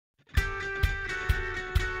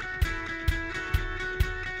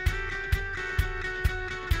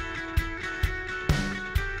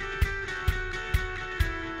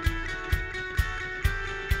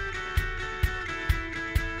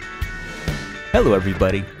Hello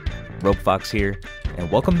everybody, RopeFox here, and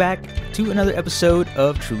welcome back to another episode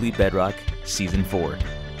of Truly Bedrock Season 4.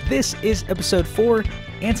 This is episode 4,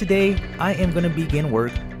 and today I am going to begin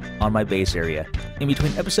work on my base area. In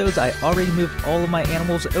between episodes, I already moved all of my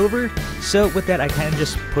animals over, so with that I kind of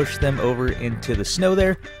just pushed them over into the snow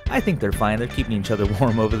there. I think they're fine, they're keeping each other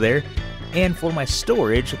warm over there. And for my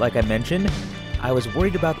storage, like I mentioned, I was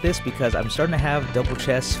worried about this because I'm starting to have double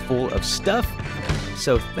chests full of stuff.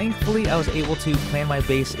 So thankfully I was able to plan my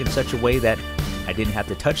base in such a way that I didn't have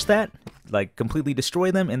to touch that, like completely destroy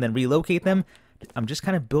them and then relocate them. I'm just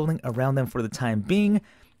kind of building around them for the time being,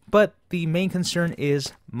 but the main concern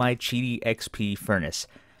is my cheaty XP furnace.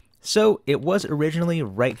 So it was originally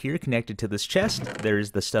right here connected to this chest. There's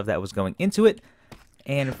the stuff that was going into it,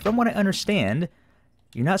 and from what I understand,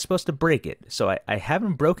 you're not supposed to break it. So I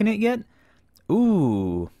haven't broken it yet.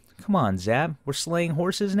 Ooh, come on Zab, we're slaying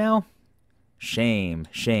horses now? Shame,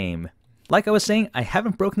 shame. Like I was saying, I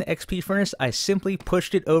haven't broken the XP furnace, I simply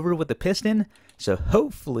pushed it over with the piston, so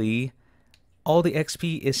hopefully all the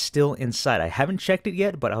XP is still inside. I haven't checked it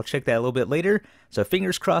yet, but I'll check that a little bit later, so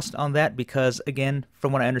fingers crossed on that because, again,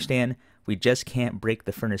 from what I understand, we just can't break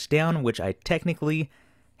the furnace down, which I technically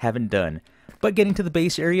haven't done. But getting to the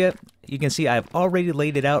base area, you can see I've already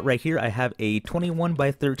laid it out right here. I have a 21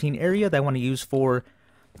 by 13 area that I want to use for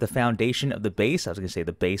the foundation of the base. I was going to say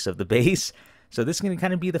the base of the base. So this is going to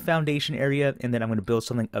kind of be the foundation area, and then I'm going to build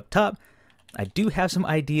something up top. I do have some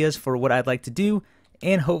ideas for what I'd like to do,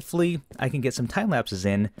 and hopefully I can get some time lapses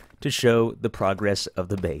in to show the progress of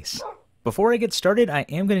the base. Before I get started, I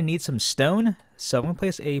am going to need some stone. So I'm going to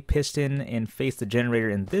place a piston and face the generator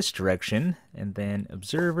in this direction, and then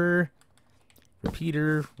observer,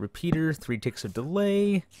 repeater, repeater, 3 ticks of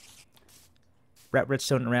delay. Wrap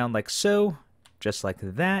redstone around like so, just like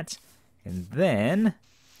that. And then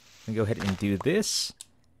I'm going to go ahead and do this.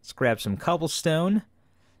 Let's grab some cobblestone.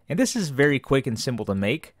 And this is very quick and simple to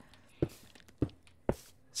make.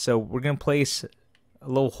 So we're going to place a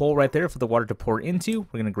little hole right there for the water to pour into.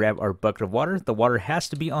 We're going to grab our bucket of water. The water has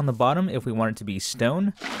to be on the bottom if we want it to be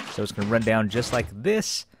stone. So it's going to run down just like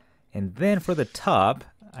this. And then for the top,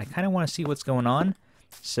 I kind of want to see what's going on.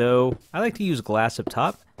 So I like to use glass up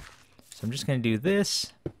top. So I'm just going to do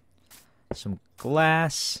this. Some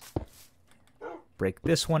glass. Break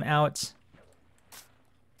this one out.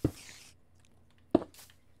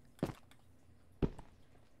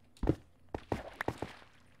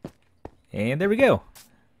 And there we go.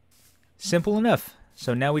 Simple enough.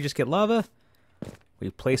 So now we just get lava.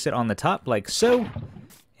 We place it on the top like so.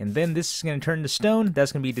 And then this is going to turn to stone.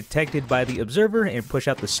 That's going to be detected by the observer and push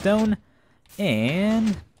out the stone.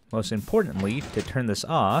 And most importantly, to turn this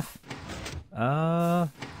off,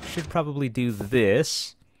 should probably do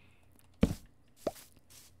this.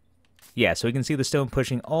 Yeah, so we can see the stone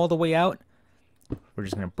pushing all the way out. We're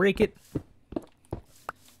just going to break it.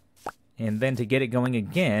 And then to get it going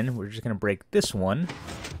again, we're just going to break this one.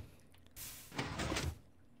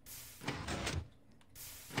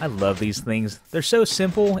 I love these things. They're so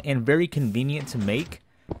simple and very convenient to make.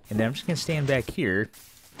 And then I'm just going to stand back here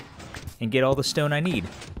and get all the stone I need.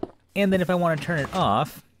 And then if I want to turn it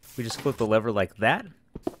off, we just flip the lever like that.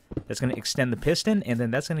 That's going to extend the piston, and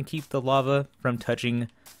then that's going to keep the lava from touching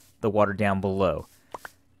the water down below.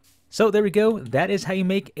 So there we go. That is how you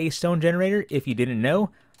make a stone generator if you didn't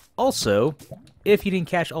know. Also, if you didn't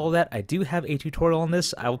catch all of that, I do have a tutorial on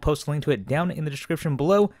this. I will post a link to it down in the description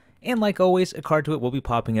below. And like always, a card to it will be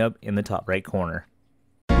popping up in the top right corner.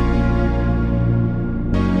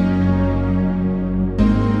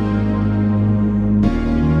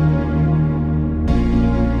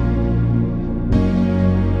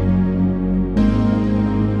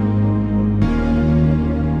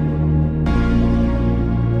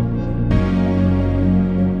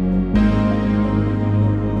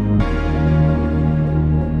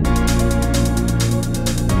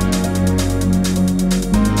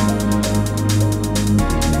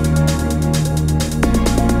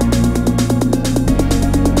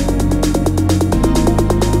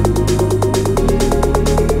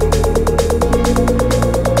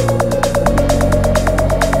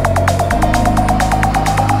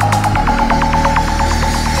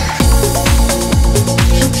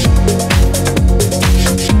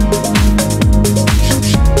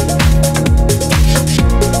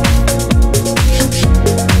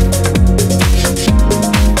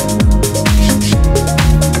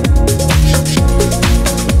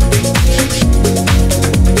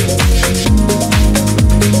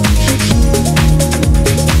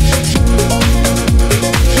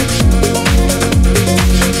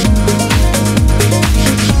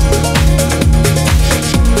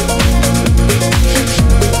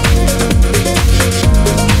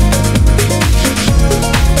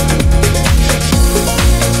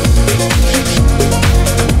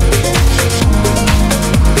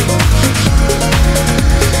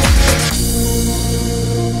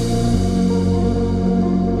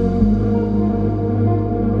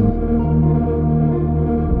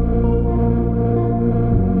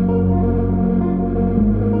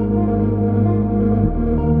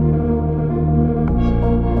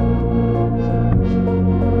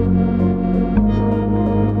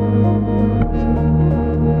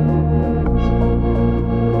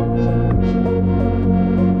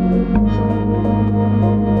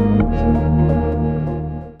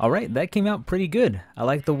 Alright, that came out pretty good. I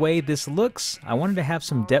like the way this looks. I wanted to have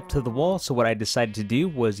some depth to the wall, so what I decided to do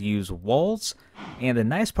was use walls. And the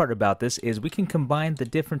nice part about this is we can combine the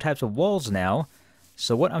different types of walls now.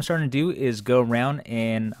 So what I'm starting to do is go around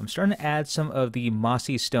and I'm starting to add some of the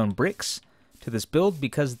mossy stone bricks to this build,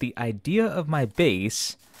 because the idea of my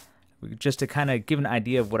base, just to kind of give an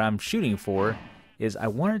idea of what I'm shooting for, is I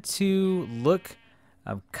want it to look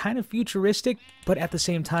kind of futuristic, but at the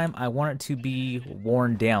same time I want it to be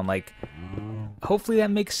worn down. Like, hopefully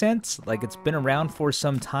that makes sense. Like, it's been around for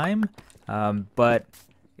some time, but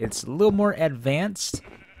it's a little more advanced.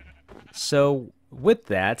 So with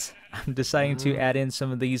that, I'm deciding to add in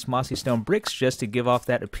some of these mossy stone bricks just to give off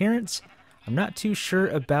that appearance. I'm not too sure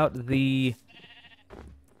about the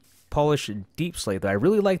polished deep slate though. I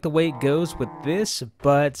really like the way it goes with this,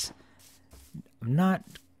 but I'm not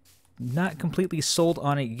completely sold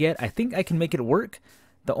on it yet. I think I can make it work.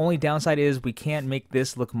 The only downside is we can't make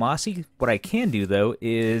this look mossy. What I can do though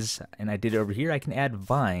is, and I did it over here, I can add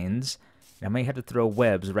vines. I may have to throw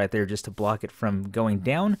webs right there just to block it from going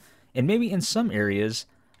down, and maybe in some areas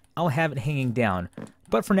I'll have it hanging down.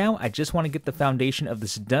 But for now, I just want to get the foundation of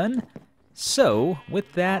this done. So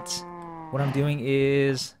with that, what I'm doing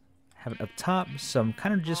is have it up top, so I'm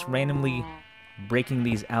kind of just randomly breaking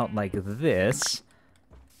these out like this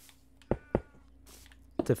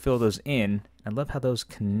to fill those in. I love how those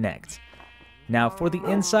connect. Now for the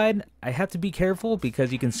inside, I have to be careful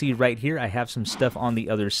because you can see right here I have some stuff on the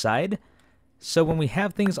other side. So when we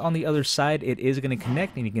have things on the other side, it is going to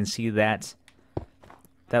connect, and you can see that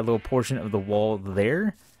little portion of the wall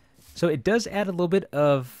there. So it does add a little bit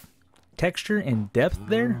of texture and depth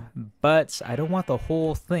there, but I don't want the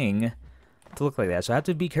whole thing to look like that. So I have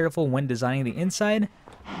to be careful when designing the inside.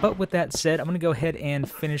 But with that said, I'm going to go ahead and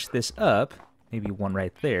finish this up. Maybe one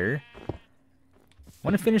right there. I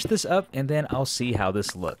want to finish this up, and then I'll see how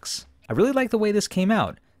this looks. I really like the way this came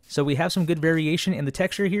out. So we have some good variation in the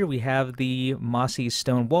texture here. We have the mossy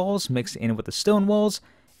stone walls mixed in with the stone walls,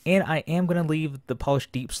 and I am going to leave the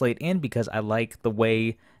polished deep slate in because I like the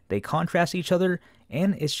way they contrast each other,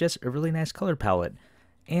 and it's just a really nice color palette.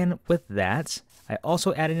 And with that, I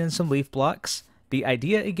also added in some leaf blocks. The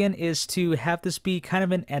idea again is to have this be kind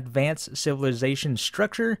of an advanced civilization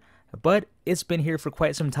structure, but it's been here for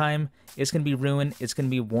quite some time. It's going to be ruined. It's going to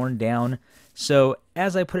be worn down. So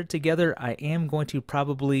as I put it together, I am going to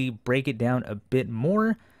probably break it down a bit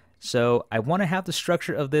more. So I want to have the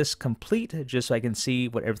structure of this complete just so I can see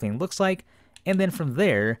what everything looks like. And then from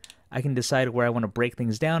there, I can decide where I want to break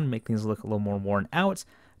things down, make things look a little more worn out.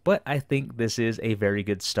 But I think this is a very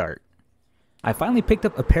good start. I finally picked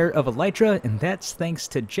up a pair of elytra, and that's thanks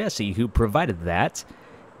to Jesse, who provided that.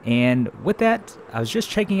 And with that, I was just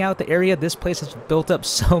checking out the area. This place has built up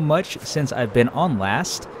so much since I've been on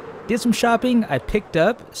last. Did some shopping. I picked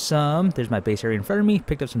up some, there's my base area in front of me,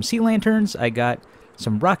 picked up some sea lanterns. I got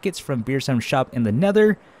some rockets from Beer Sound Shop in the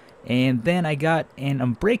Nether. And then I got an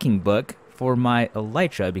unbreaking book for my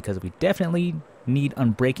elytra because we definitely need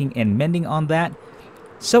unbreaking and mending on that.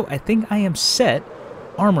 So I think I am set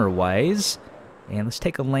armor-wise. And let's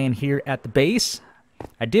take a land here at the base.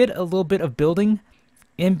 I did a little bit of building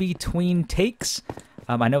in between takes.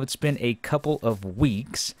 I know it's been a couple of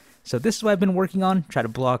weeks, so this is what I've been working on. Try to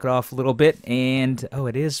block it off a little bit, and oh,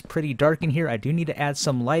 it is pretty dark in here. I do need to add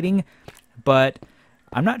some lighting, but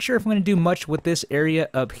I'm not sure if I'm going to do much with this area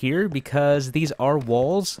up here because these are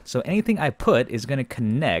walls, so anything I put is going to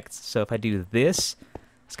connect. So if I do this,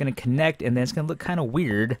 it's going to connect, and then it's going to look kind of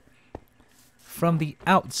weird from the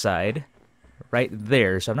outside right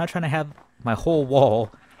there. So I'm not trying to have my whole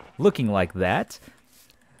wall looking like that.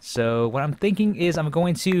 So what I'm thinking is I'm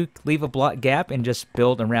going to leave a block gap and just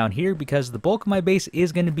build around here because the bulk of my base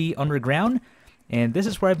is going to be underground. And this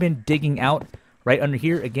is where I've been digging out right under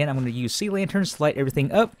here. Again, I'm going to use sea lanterns to light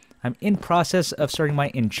everything up. I'm in process of starting my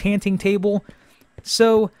enchanting table.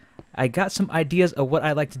 So I got some ideas of what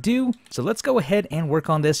I like to do. So let's go ahead and work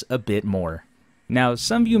on this a bit more. Now,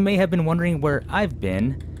 some of you may have been wondering where I've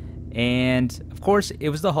been. And of course, it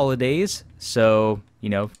was the holidays. So, you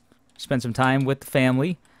know, spend some time with the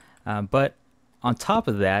family. But on top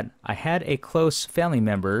of that, I had a close family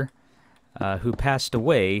member who passed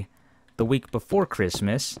away the week before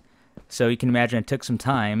Christmas. So you can imagine I took some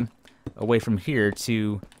time away from here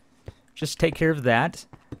to just take care of that.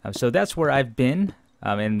 So that's where I've been.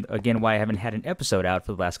 And again, why I haven't had an episode out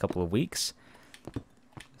for the last couple of weeks.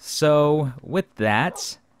 So with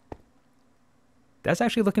that, that's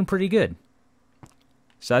actually looking pretty good.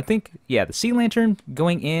 So I think, yeah, the sea lantern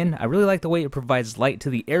going in, I really like the way it provides light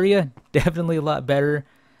to the area. Definitely a lot better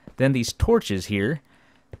than these torches here.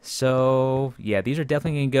 So, yeah, these are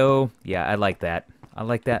definitely going to go, yeah, I like that. I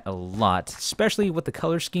like that a lot, especially with the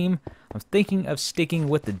color scheme. I'm thinking of sticking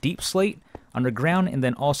with the deep slate underground and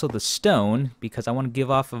then also the stone because I want to give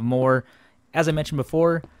off of more, as I mentioned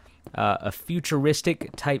before, a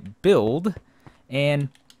futuristic type build. And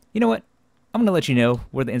you know what? I'm going to let you know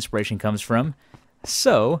where the inspiration comes from.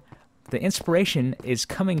 So, the inspiration is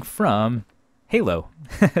coming from Halo.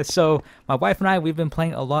 So, my wife and I, we've been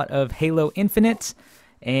playing a lot of Halo Infinite,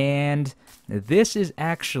 and this is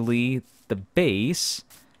actually the base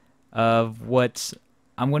of what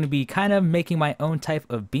I'm going to be kind of making my own type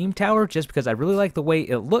of beam tower just because I really like the way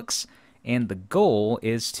it looks, and the goal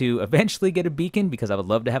is to eventually get a beacon because I would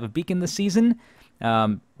love to have a beacon this season.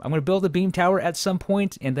 I'm going to build a beam tower at some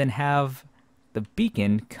point and then have the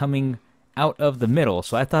beacon coming out of the middle.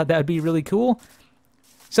 So I thought that would be really cool.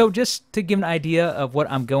 So just to give an idea of what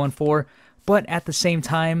I'm going for, but at the same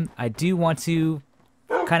time, I do want to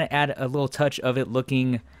kind of add a little touch of it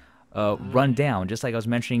looking run down, just like I was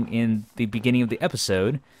mentioning in the beginning of the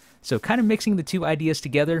episode. So kind of mixing the two ideas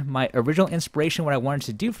together. My original inspiration, what I wanted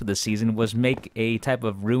to do for this season was make a type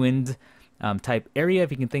of ruined type area.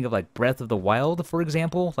 If you can think of like Breath of the Wild, for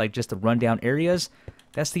example, like just the rundown areas.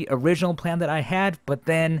 That's the original plan that I had, but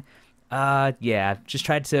then, yeah, just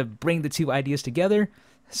tried to bring the two ideas together.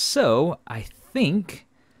 So I think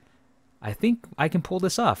I can pull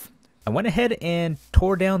this off. I went ahead and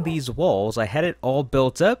tore down these walls. I had it all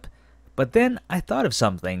built up, but then I thought of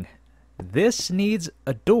something. This needs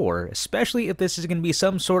a door, especially if this is going to be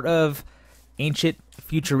some sort of ancient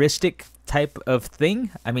futuristic type of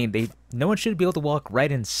thing. I mean, no one should be able to walk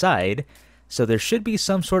right inside, so there should be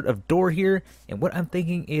some sort of door here. And what I'm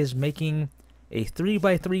thinking is making a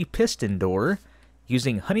 3x3 piston door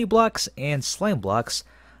using honey blocks and slime blocks.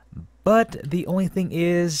 But the only thing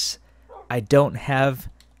is, I don't have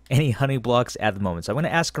any honey blocks at the moment, so I'm going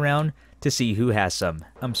to ask around to see who has some.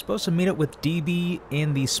 I'm supposed to meet up with DB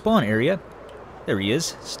in the spawn area. There he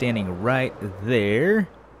is, standing right there.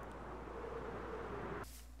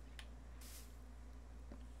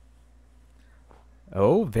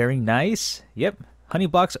 Oh, very nice. Yep, honey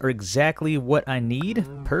blocks are exactly what I need.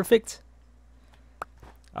 Perfect.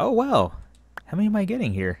 Oh, wow. How many am I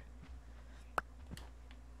getting here?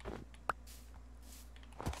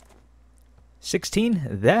 16.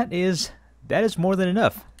 That is more than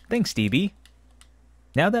enough. Thanks, DB.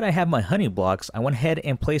 Now that I have my honey blocks, I went ahead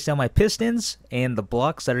and placed down my pistons and the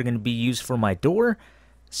blocks that are going to be used for my door.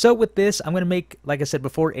 So with this, I'm going to make, like I said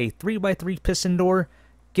before, a 3x3 piston door,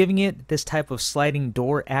 giving it this type of sliding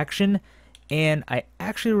door action. And I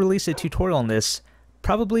actually released a tutorial on this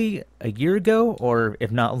probably a year ago, or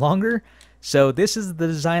if not longer. So this is the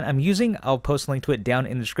design I'm using. I'll post a link to it down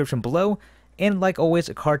in the description below. And like always,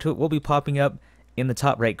 a card to it will be popping up in the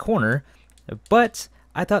top right corner. But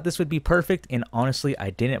I thought this would be perfect, and honestly, I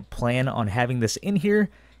didn't plan on having this in here.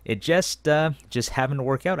 It just happened to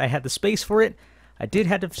work out. I had the space for it. I did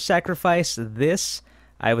have to sacrifice this.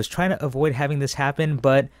 I was trying to avoid having this happen,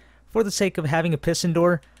 but for the sake of having a piston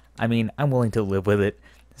door, I mean, I'm willing to live with it.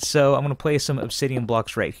 So I'm going to place some obsidian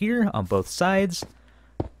blocks right here on both sides.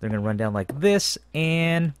 They're going to run down like this,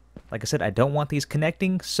 and like I said, I don't want these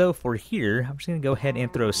connecting, so for here, I'm just going to go ahead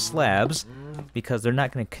and throw slabs because they're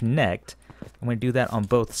not going to connect. I'm going to do that on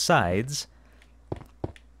both sides,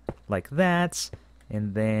 like that,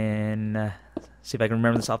 and then see if I can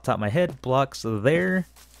remember this off the top of my head. Blocks there,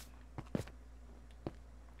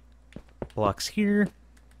 blocks here,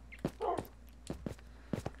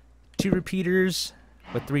 2 repeaters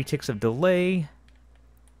with 3 ticks of delay,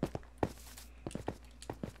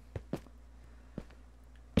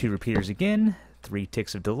 2 repeaters again, 3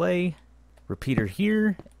 ticks of delay, repeater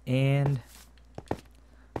here, and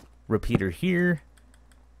repeater here,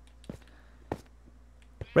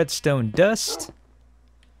 redstone dust,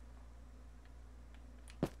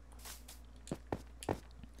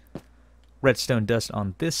 redstone dust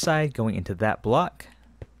on this side going into that block,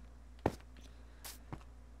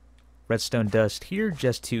 redstone dust here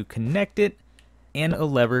just to connect it, and a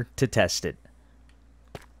lever to test it.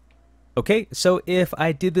 Okay, so if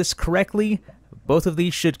I did this correctly, both of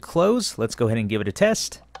these should close. Let's go ahead and give it a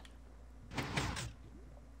test.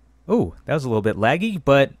 Oh, that was a little bit laggy,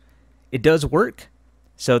 but it does work.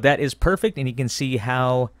 So that is perfect, and you can see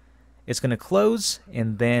how it's going to close,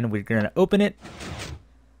 and then we're going to open it.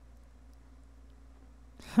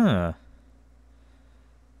 Huh.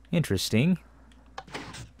 Interesting.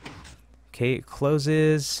 Okay, it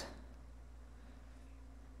closes.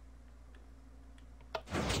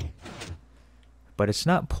 But it's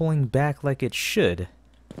not pulling back like it should.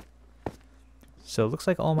 So it looks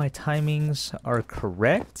like all my timings are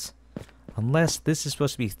correct. Unless this is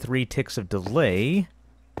supposed to be 3 ticks of delay.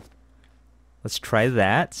 Let's try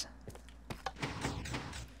that.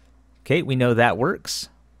 Okay, we know that works.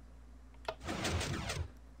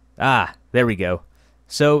 Ah, there we go.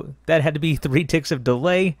 So that had to be 3 ticks of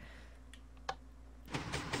delay.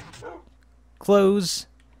 Close.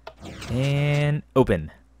 And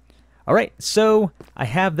open. Alright, so I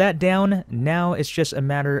have that down. Now it's just a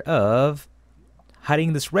matter of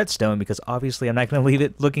hiding this redstone, because obviously I'm not going to leave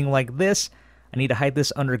it looking like this. I need to hide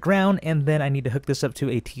this underground, and then I need to hook this up to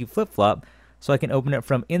a T flip-flop so I can open it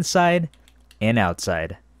from inside and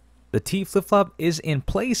outside. The T flip-flop is in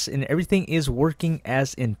place and everything is working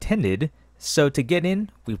as intended. So to get in,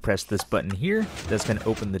 we press this button here. That's going to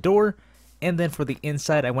open the door. And then for the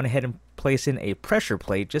inside, I went ahead and placed in a pressure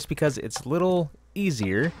plate just because it's a little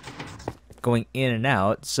easier going in and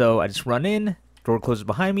out. So I just run in, door closes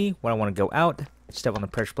behind me. When I want to go out, step on the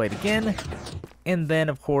pressure plate again. And then,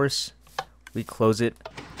 of course, we close it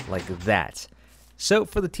like that. So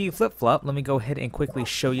for the T flip-flop, let me go ahead and quickly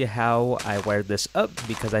show you how I wired this up,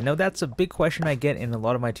 because I know that's a big question I get in a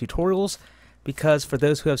lot of my tutorials. Because for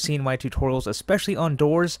those who have seen my tutorials, especially on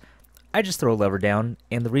doors, I just throw a lever down,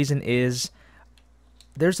 and the reason is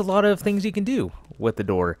there's a lot of things you can do with the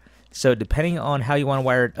door. So depending on how you want to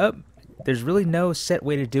wire it up, there's really no set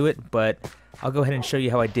way to do it, but I'll go ahead and show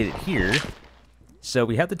you how I did it here. So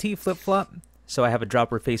we have the T flip-flop, so I have a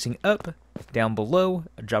dropper facing up, down below,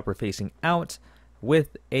 a dropper facing out,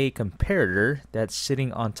 with a comparator that's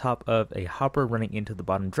sitting on top of a hopper running into the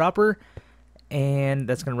bottom dropper, and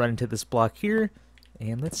that's going to run into this block here.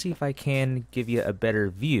 And let's see if I can give you a better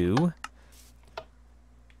view.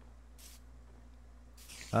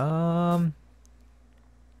 Did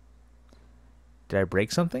I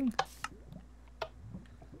break something?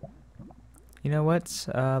 You know what?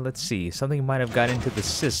 Let's see. Something might have got into the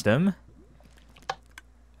system. I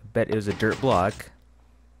bet it was a dirt block.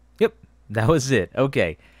 Yep, that was it.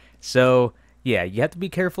 Okay. So, yeah, you have to be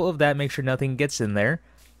careful of that. Make sure nothing gets in there.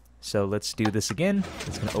 So let's do this again.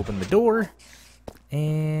 It's going to open the door.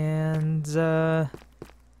 And, let's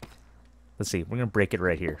see. We're going to break it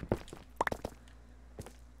right here.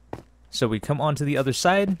 So we come onto the other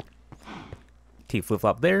side. T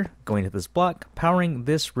flip-flop there. Going to this block. Powering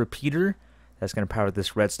this repeater. That's going to power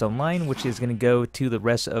this redstone line, which is going to go to the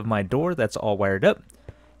rest of my door. That's all wired up.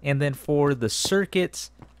 And then for the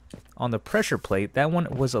circuits on the pressure plate, that one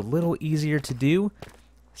was a little easier to do.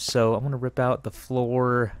 So I'm going to rip out the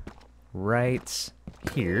floor right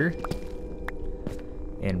here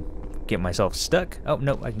and get myself stuck. Oh,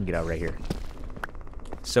 no, I can get out right here.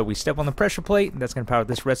 So we step on the pressure plate. That's going to power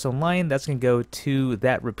this redstone line. That's going to go to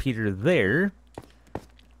that repeater there.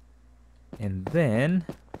 And then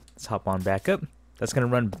let's hop on back up. That's going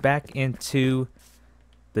to run back into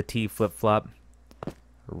the T flip-flop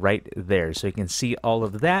right there. So you can see all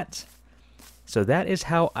of that. So that is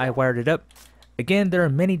how I wired it up. Again, there are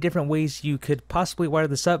many different ways you could possibly wire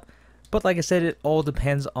this up, but like I said, it all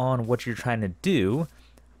depends on what you're trying to do.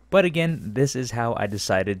 But again, this is how I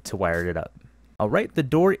decided to wire it up. Alright, the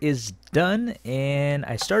door is done, and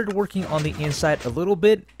I started working on the inside a little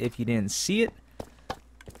bit, if you didn't see it.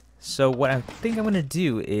 So what I think I'm going to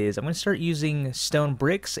do is I'm going to start using stone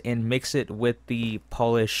bricks and mix it with the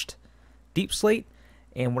polished deep slate.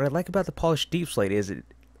 And what I like about the polished deep slate is it,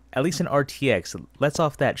 at least in RTX, it lets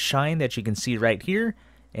off that shine that you can see right here,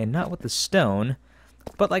 and not with the stone.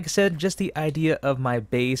 But like I said, just the idea of my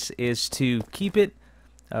base is to keep it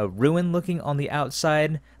ruined looking on the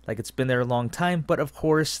outside, like it's been there a long time, but of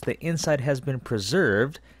course the inside has been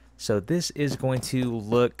preserved, so this is going to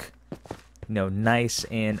look, you know, nice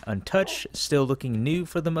and untouched, still looking new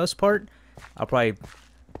for the most part. I'll probably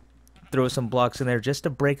throw some blocks in there just to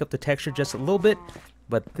break up the texture just a little bit,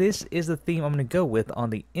 but this is the theme I'm going to go with on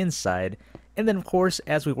the inside. And then of course,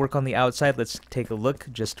 as we work on the outside, let's take a look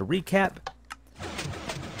just to recap.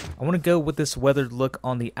 I want to go with this weathered look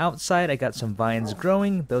on the outside. I got some vines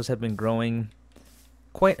growing. Those have been growing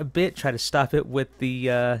quite a bit. Try to stop it with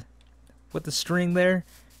the string there.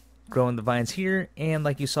 Growing the vines here, and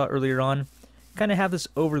like you saw earlier on, kind of have this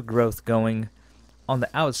overgrowth going on the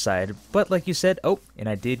outside. But like you said, oh, and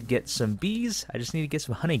I did get some bees. I just need to get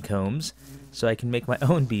some honeycombs so I can make my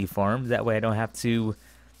own bee farm. That way I don't have to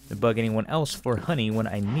bug anyone else for honey when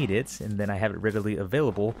I need it, and then I have it readily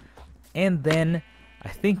available. And then I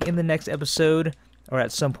think in the next episode, or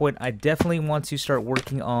at some point, I definitely want to start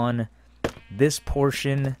working on this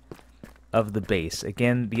portion of the base.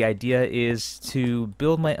 Again, the idea is to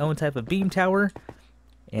build my own type of beam tower,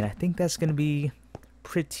 and I think that's going to be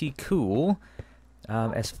pretty cool.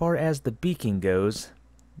 As far as the beacon goes,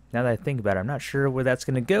 now that I think about it, I'm not sure where that's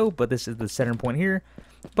going to go, but this is the center point here.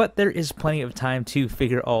 But there is plenty of time to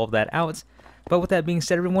figure all of that out. But with that being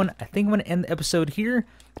said, everyone, I think I'm going to end the episode here.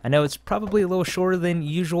 I know it's probably a little shorter than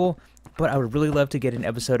usual, but I would really love to get an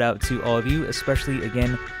episode out to all of you, especially,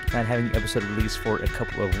 again, not having an episode released for a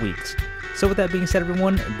couple of weeks. So with that being said,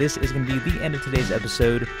 everyone, this is going to be the end of today's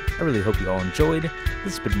episode. I really hope you all enjoyed.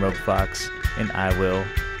 This has been RogueFox, and I will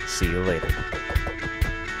see you later.